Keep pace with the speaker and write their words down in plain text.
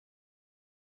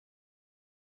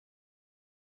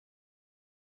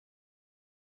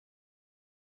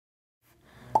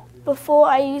Before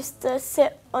I used to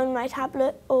sit on my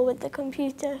tablet or with the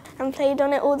computer and played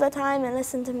on it all the time and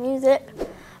listened to music.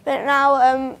 But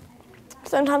now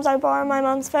sometimes I borrow my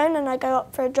mum's phone and I go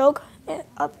up for a jog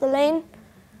up the lane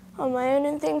on my own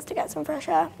and things to get some fresh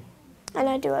air. And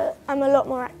I'm a lot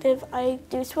more active. I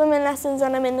do swimming lessons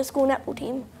and I'm in the school netball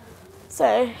team.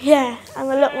 So yeah, I'm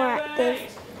a lot more active.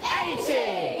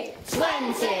 80,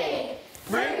 20,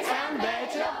 fruit and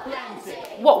veg are plenty.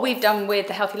 What we've done with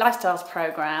the Healthy Lifestyles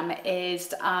programme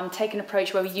is take an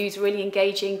approach where we use really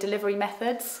engaging delivery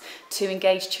methods to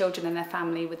engage children and their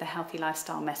family with the healthy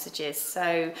lifestyle messages.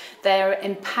 So they're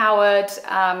empowered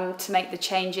to make the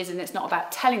changes, and it's not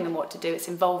about telling them what to do, it's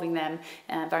involving them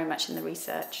very much in the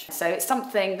research. So it's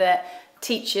something that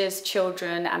teachers,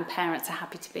 children and parents are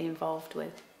happy to be involved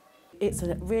with. It's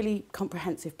a really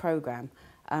comprehensive programme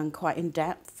and quite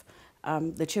in-depth.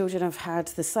 The children have had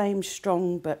the same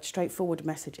strong but straightforward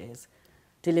messages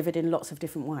delivered in lots of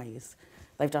different ways.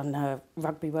 They've done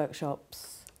rugby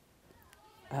workshops,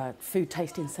 food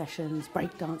tasting sessions,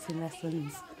 breakdancing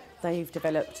lessons. They've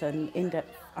developed an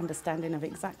in-depth understanding of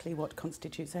exactly what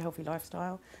constitutes a healthy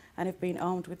lifestyle and have been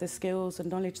armed with the skills and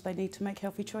knowledge they need to make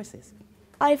healthy choices.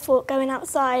 I thought going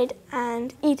outside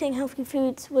and eating healthy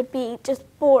foods would be just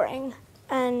boring,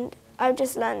 and I've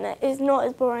just learned that it's not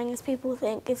as boring as people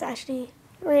think. It's actually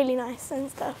really nice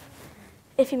and stuff,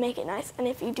 if you make it nice and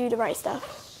if you do the right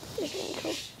stuff. It's really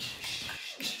cool.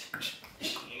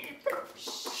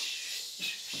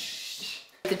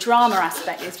 The drama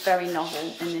aspect is very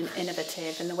novel and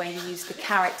innovative, and the way we use the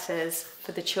characters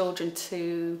for the children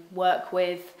to work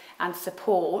with and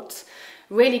support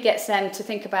really gets them to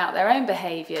think about their own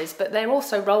behaviours, but they're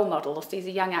also role models. These are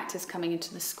young actors coming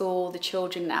into the school. The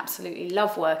children absolutely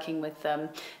love working with them.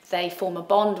 They form a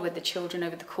bond with the children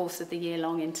over the course of the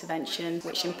year-long intervention,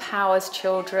 which empowers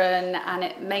children and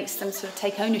it makes them sort of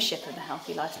take ownership of the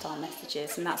healthy lifestyle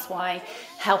messages, and that's why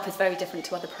HELP is very different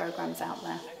to other programmes out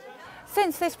there.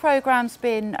 Since this programme's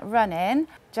been running,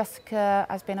 Jessica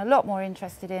has been a lot more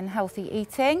interested in healthy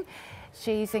eating.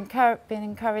 She's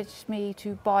encouraged me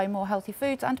to buy more healthy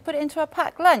foods and to put it into a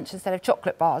packed lunch instead of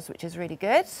chocolate bars, which is really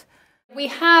good. We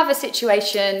have a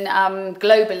situation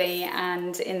globally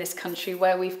and in this country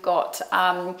where we've got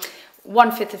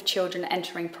 1/5 of children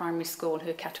entering primary school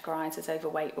who are categorised as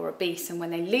overweight or obese, and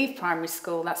when they leave primary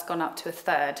school that's gone up to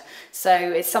 1/3. So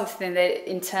it's something that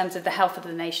in terms of the health of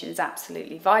the nation is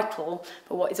absolutely vital,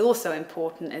 but what is also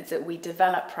important is that we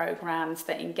develop programmes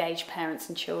that engage parents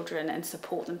and children and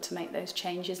support them to make those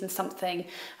changes, and something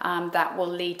that will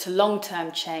lead to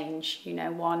long-term change, you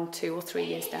know, 1, 2 or 3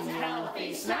 years down the line.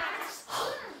 Healthy snacks,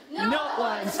 not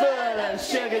ones full of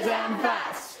sugars and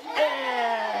fats.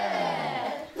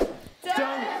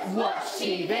 Don't watch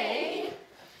TV,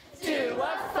 do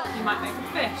a fun. You might make a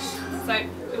fish,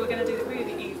 so we're going to do the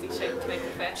really easy shape to make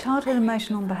a fish. Childhood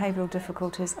emotional and behavioural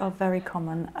difficulties are very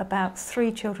common. About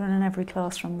 3 children in every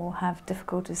classroom will have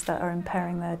difficulties that are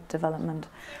impairing their development.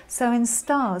 So in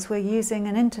STARS we're using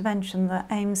an intervention that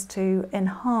aims to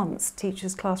enhance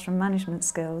teachers' classroom management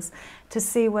skills to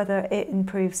see whether it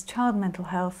improves child mental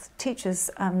health,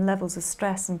 teachers' levels of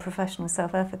stress and professional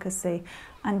self-efficacy,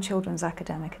 and children's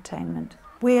academic attainment.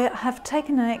 We have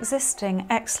taken an existing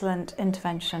excellent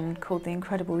intervention called the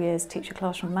Incredible Years Teacher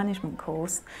Classroom Management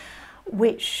course,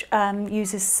 which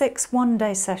uses 6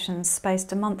 one-day sessions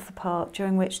spaced a month apart,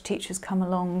 during which teachers come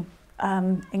along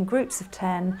in groups of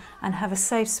 10 and have a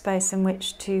safe space in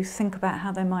which to think about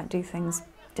how they might do things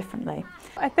differently.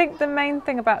 I think the main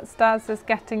thing about STARS is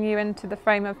getting you into the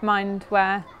frame of mind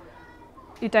where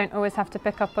you don't always have to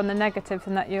pick up on the negatives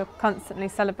and that you're constantly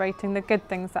celebrating the good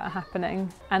things that are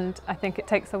happening. And I think it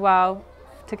takes a while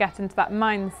to get into that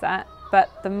mindset,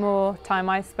 but the more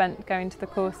time I spent going to the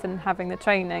course and having the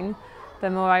training, the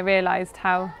more I realised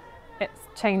how it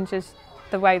changes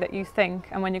the way that you think,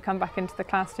 and when you come back into the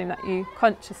classroom that you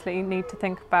consciously need to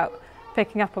think about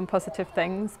picking up on positive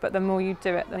things, but the more you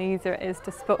do it, the easier it is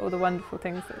to spot all the wonderful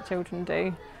things that the children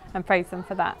do and praise them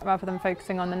for that, rather than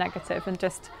focusing on the negative and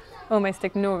just almost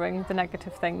ignoring the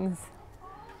negative things.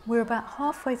 We're about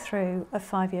halfway through a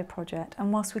 5-year project,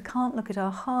 and whilst we can't look at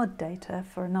our hard data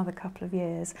for another couple of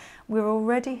years, we're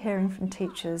already hearing from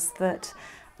teachers that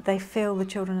they feel the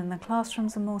children in their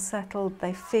classrooms are more settled,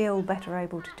 they feel better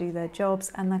able to do their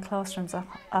jobs, and their classrooms are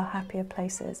happier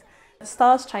places.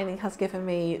 STARS training has given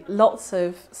me lots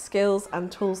of skills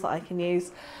and tools that I can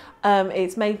use.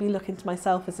 It's made me look into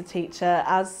myself as a teacher.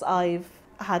 As I've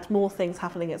had more things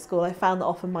happening at school, I found that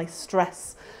often my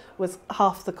stress was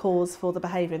half the cause for the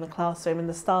behaviour in the classroom, and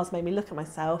the STARS made me look at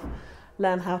myself,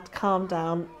 learn how to calm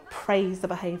down, praise the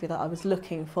behaviour that I was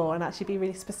looking for, and actually be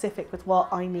really specific with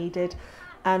what I needed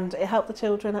and it helped the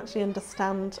children actually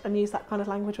understand and use that kind of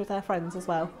language with their friends as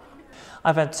well.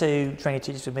 I've had 2 trainee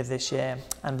teachers with me this year,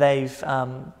 and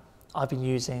I've been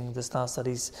using the Star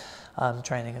Studies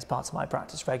training as part of my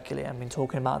practice regularly. I've been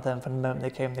talking about them from the moment they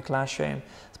came in the classroom.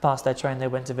 As part of their training, they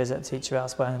went to visit a teacher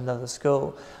elsewhere in another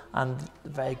school, and a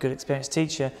very good experienced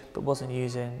teacher, but wasn't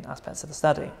using aspects of the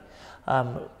study.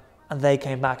 And they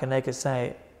came back and they could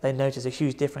say they noticed a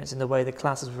huge difference in the way the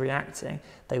classes were reacting.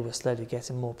 They were slowly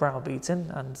getting more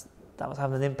browbeaten, and that was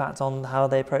having an impact on how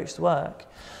they approached work.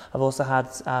 I've also had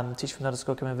a teacher from another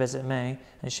school come and visit me,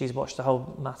 and she's watched the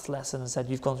whole maths lesson and said,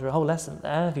 "You've gone through a whole lesson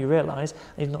there, have you realised?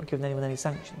 You've not given anyone any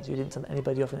sanctions. You didn't tell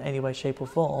anybody off in any way, shape or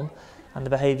form, and the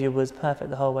behaviour was perfect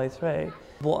the whole way through."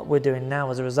 What we're doing now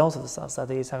as a result of the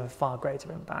self-study is having far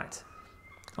greater impact.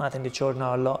 And I think the children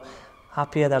are a lot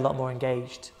happier, they're a lot more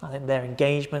engaged. I think their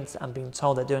engagement and being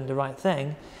told they're doing the right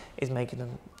thing is making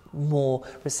them more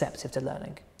receptive to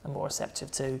learning and more receptive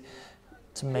to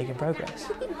making progress.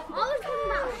 I was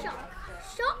talking about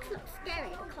sharks. Sharks look scary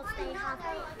because they have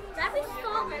very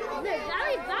sharp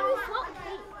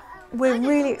teeth. We're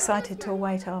really excited to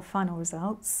await our final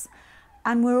results,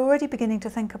 and we're already beginning to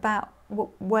think about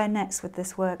where next with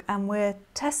this work, and we're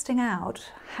testing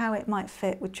out how it might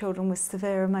fit with children with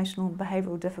severe emotional and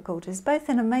behavioural difficulties, both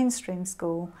in a mainstream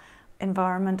school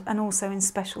environment and also in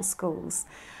special schools.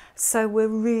 So we're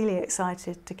really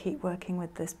excited to keep working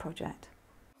with this project.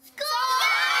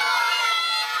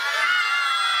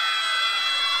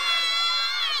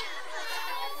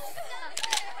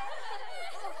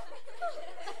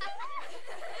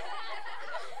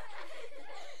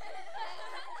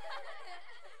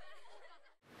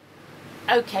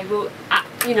 Okay, well,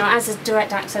 you know, as a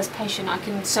direct access patient, I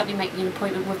can certainly make an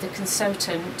appointment with the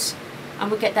consultant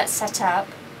and we'll get that set up.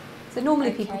 So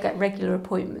normally people get regular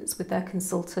appointments with their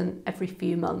consultant every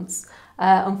few months.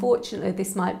 Unfortunately,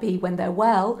 this might be when they're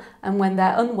well, and when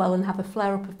they're unwell and have a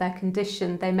flare-up of their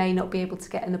condition, they may not be able to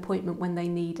get an appointment when they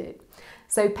need it.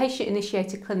 So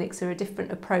patient-initiated clinics are a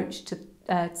different approach to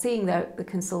seeing the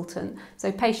consultant.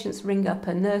 So patients ring up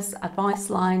a nurse advice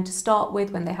line to start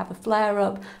with when they have a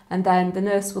flare-up, and then the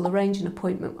nurse will arrange an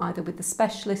appointment either with the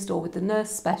specialist or with the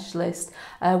nurse specialist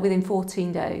within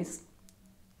 14 days.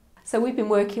 So we've been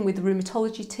working with the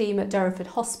rheumatology team at Derriford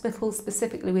Hospital,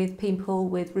 specifically with people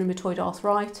with rheumatoid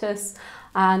arthritis.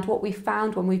 And what we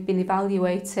found when we've been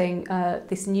evaluating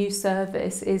this new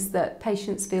service is that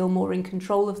patients feel more in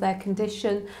control of their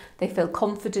condition, they feel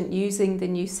confident using the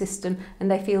new system,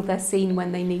 and they feel they're seen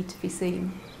when they need to be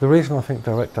seen. The reason I think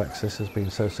direct access has been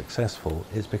so successful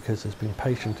is because there's been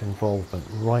patient involvement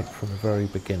right from the very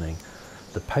beginning.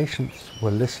 The patients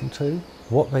were listened to,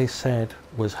 what they said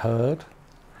was heard,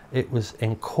 it was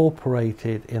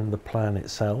incorporated in the plan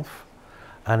itself,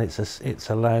 and it's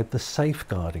allowed the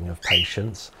safeguarding of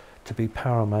patients to be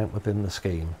paramount within the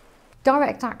scheme.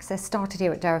 Direct access started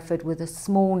here at Derriford with a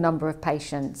small number of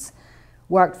patients.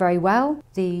 Worked very well.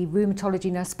 The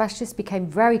rheumatology nurse specialist became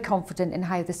very confident in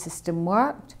how the system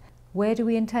worked. Where do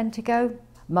we intend to go?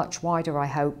 Much wider, I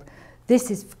hope. This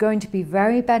is going to be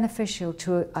very beneficial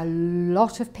to a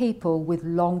lot of people with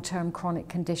long-term chronic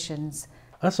conditions.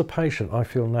 As a patient, I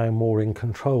feel now more in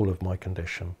control of my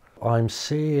condition. I'm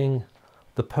seeing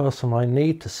the person I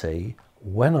need to see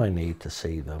when I need to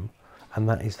see them, and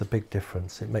that is the big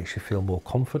difference. It makes you feel more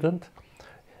confident.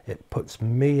 It puts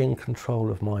me in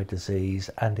control of my disease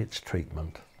and its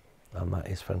treatment, and that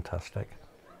is fantastic.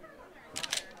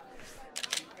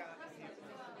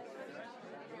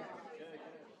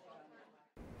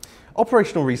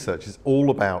 Operational research is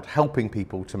all about helping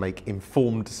people to make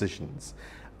informed decisions.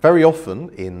 Very often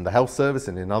in the health service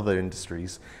and in other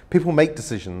industries, people make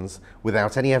decisions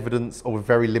without any evidence or with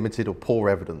very limited or poor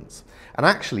evidence. And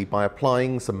actually, by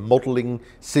applying some modelling,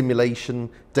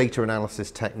 simulation, data analysis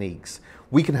techniques,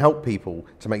 we can help people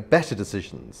to make better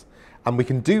decisions. And we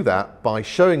can do that by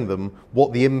showing them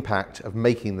what the impact of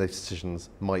making those decisions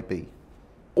might be.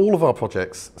 All of our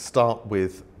projects start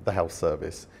with the health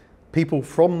service. People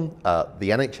from the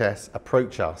NHS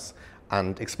approach us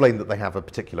and explain that they have a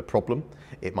particular problem.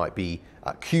 It might be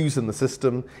queues in the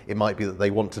system, it might be that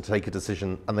they want to take a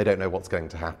decision and they don't know what's going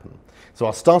to happen. So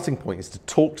our starting point is to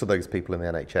talk to those people in the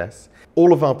NHS.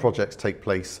 All of our projects take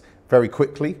place very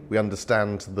quickly. We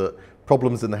understand that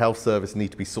problems in the health service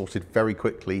need to be sorted very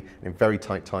quickly in very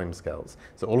tight timescales.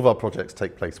 So all of our projects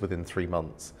take place within 3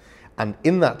 months. And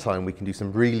in that time we can do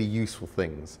some really useful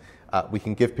things. We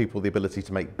can give people the ability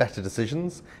to make better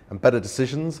decisions, and better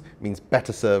decisions means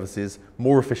better services,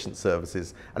 more efficient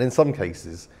services, and in some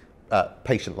cases,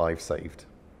 patient lives saved.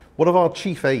 One of our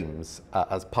chief aims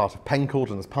as part of PenCLAHRC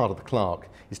and as part of the CLAHRC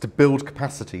is to build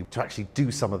capacity to actually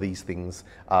do some of these things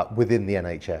within the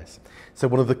NHS. So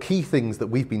one of the key things that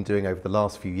we've been doing over the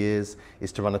last few years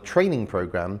is to run a training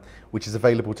programme which is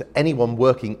available to anyone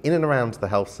working in and around the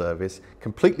health service,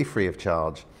 completely free of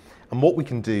charge. And what we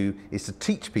can do is to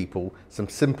teach people some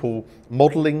simple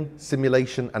modelling,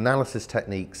 simulation, analysis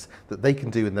techniques that they can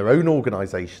do in their own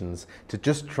organisations to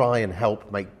just try and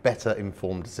help make better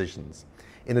informed decisions.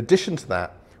 In addition to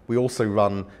that, we also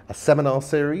run a seminar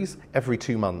series every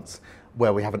 2 months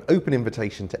where we have an open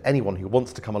invitation to anyone who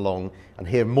wants to come along and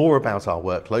hear more about our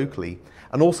work locally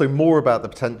and also more about the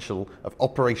potential of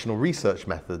operational research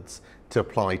methods to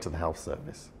apply to the health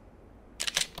service.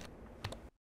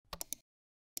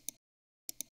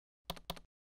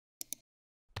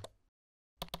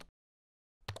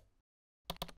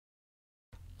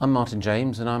 I'm Martin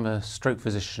James and I'm a stroke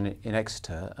physician in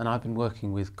Exeter, and I've been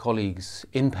working with colleagues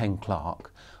in PenCLAHRC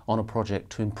on a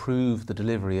project to improve the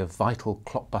delivery of vital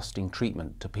clot-busting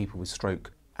treatment to people with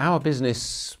stroke. Our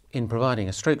business in providing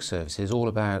a stroke service is all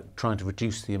about trying to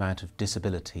reduce the amount of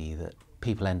disability that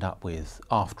people end up with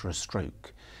after a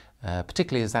stroke,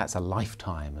 particularly as that's a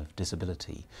lifetime of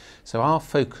disability. So our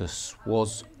focus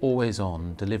was always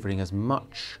on delivering as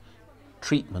much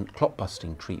treatment,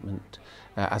 clot-busting treatment,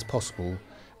 as possible,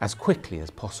 as quickly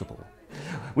as possible.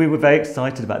 We were very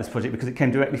excited about this project because it came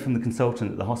directly from the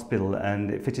consultant at the hospital and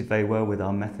it fitted very well with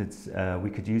our methods. We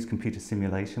could use computer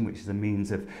simulation, which is a means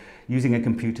of using a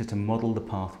computer to model the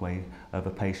pathway of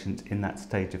a patient in that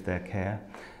stage of their care.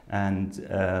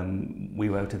 And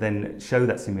we were able to then show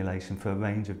that simulation for a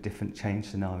range of different change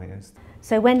scenarios.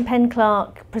 So when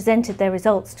PenCLAHRC presented their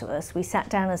results to us, we sat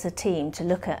down as a team to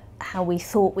look at how we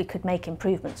thought we could make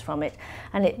improvements from it,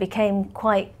 and it became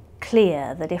quite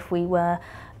clear that if we were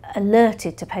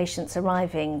alerted to patients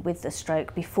arriving with the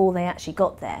stroke before they actually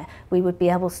got there, we would be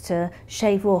able to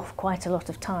shave off quite a lot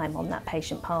of time on that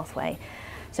patient pathway.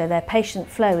 So their patient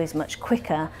flow is much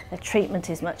quicker, their treatment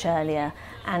is much earlier,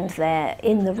 and they're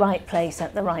in the right place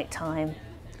at the right time.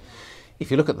 If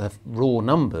you look at the raw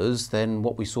numbers, then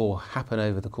what we saw happen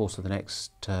over the course of the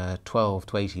next 12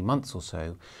 to 18 months or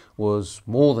so was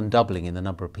more than doubling in the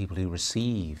number of people who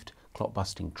received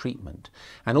clot-busting treatment.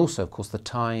 And also, of course, the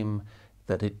time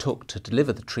that it took to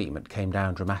deliver the treatment came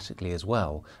down dramatically as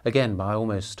well, again by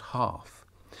almost half.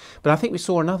 But I think we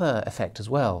saw another effect as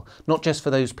well, not just for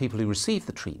those people who received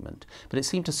the treatment, but it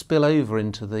seemed to spill over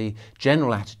into the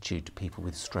general attitude to people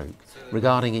with stroke,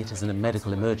 regarding it as a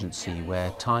medical emergency where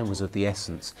time was of the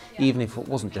essence, even if it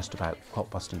wasn't just about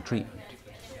clot-busting treatment.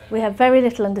 We have very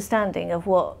little understanding of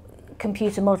what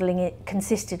computer modelling it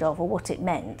consisted of or what it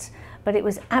meant, but it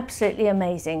was absolutely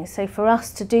amazing. So for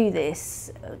us to do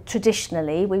this,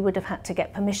 traditionally, we would have had to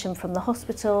get permission from the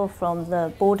hospital, from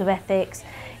the Board of Ethics.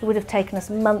 It would have taken us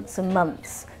months and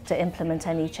months to implement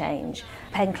any change.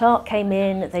 PenCLAHRC came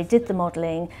in, they did the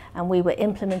modelling, and we were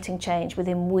implementing change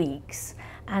within weeks.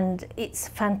 And it's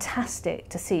fantastic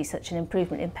to see such an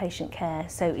improvement in patient care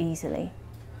so easily.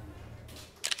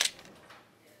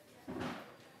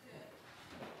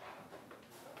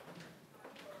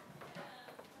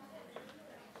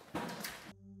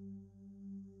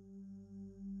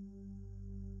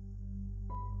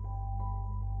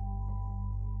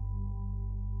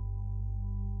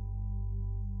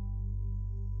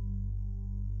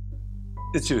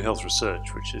 Institute of Health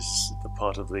Research, which is the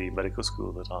part of the medical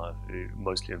school that I'm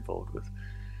mostly involved with,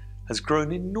 has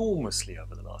grown enormously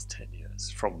over the last 10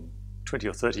 years, from 20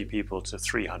 or 30 people to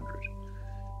 300.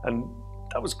 And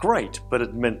that was great, but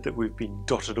it meant that we've been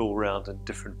dotted all around in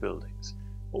different buildings.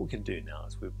 What we can do now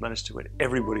is we've managed to get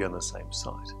everybody on the same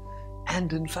site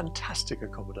and in fantastic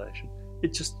accommodation.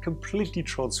 It just completely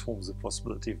transforms the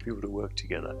possibility of people to work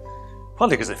together,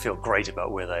 partly because they feel great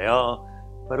about where they are,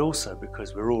 but also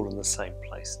because we're all in the same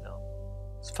place now.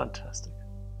 It's fantastic.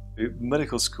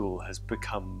 Medical school has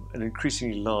become an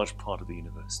increasingly large part of the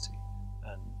university,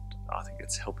 and I think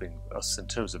it's helping us in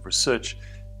terms of research,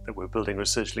 that we're building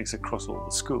research links across all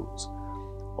the schools.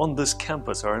 On this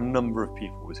campus are a number of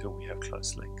people with whom we have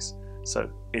close links,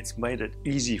 so it's made it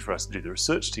easy for us to do the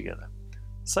research together.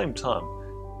 At the same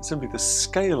time, simply the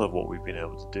scale of what we've been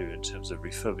able to do in terms of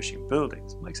refurbishing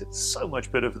buildings makes it so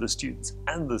much better for the students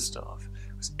and the staff,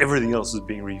 because everything else is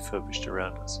being refurbished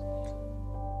around us.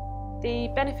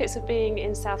 The benefits of being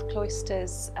in South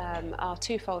Cloisters are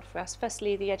twofold for us.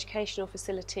 Firstly, the educational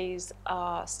facilities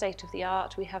are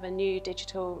state-of-the-art. We have a new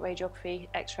digital radiography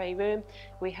X-ray room,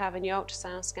 we have a new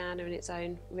ultrasound scanner in its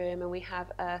own room, and we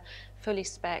have a fully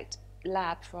spec'd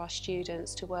lab for our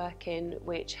students to work in,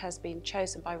 which has been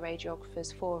chosen by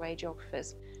radiographers for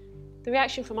radiographers. The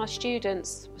reaction from our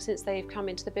students since they've come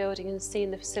into the building and seen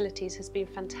the facilities has been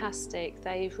fantastic.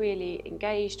 They've really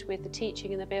engaged with the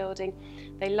teaching in the building.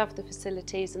 They love the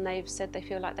facilities and they've said they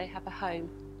feel like they have a home.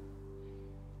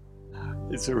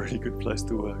 It's a really good place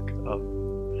to work.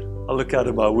 I look out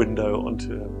of my window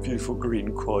onto a beautiful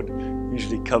green quad,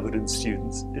 usually covered in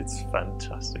students. It's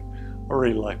fantastic. I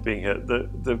really like being here.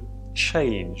 The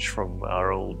change from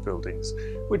our old buildings,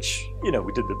 which, you know,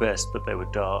 we did the best, but they were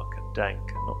dark and dank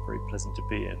and not very pleasant to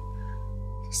be in.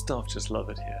 The staff just love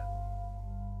it here.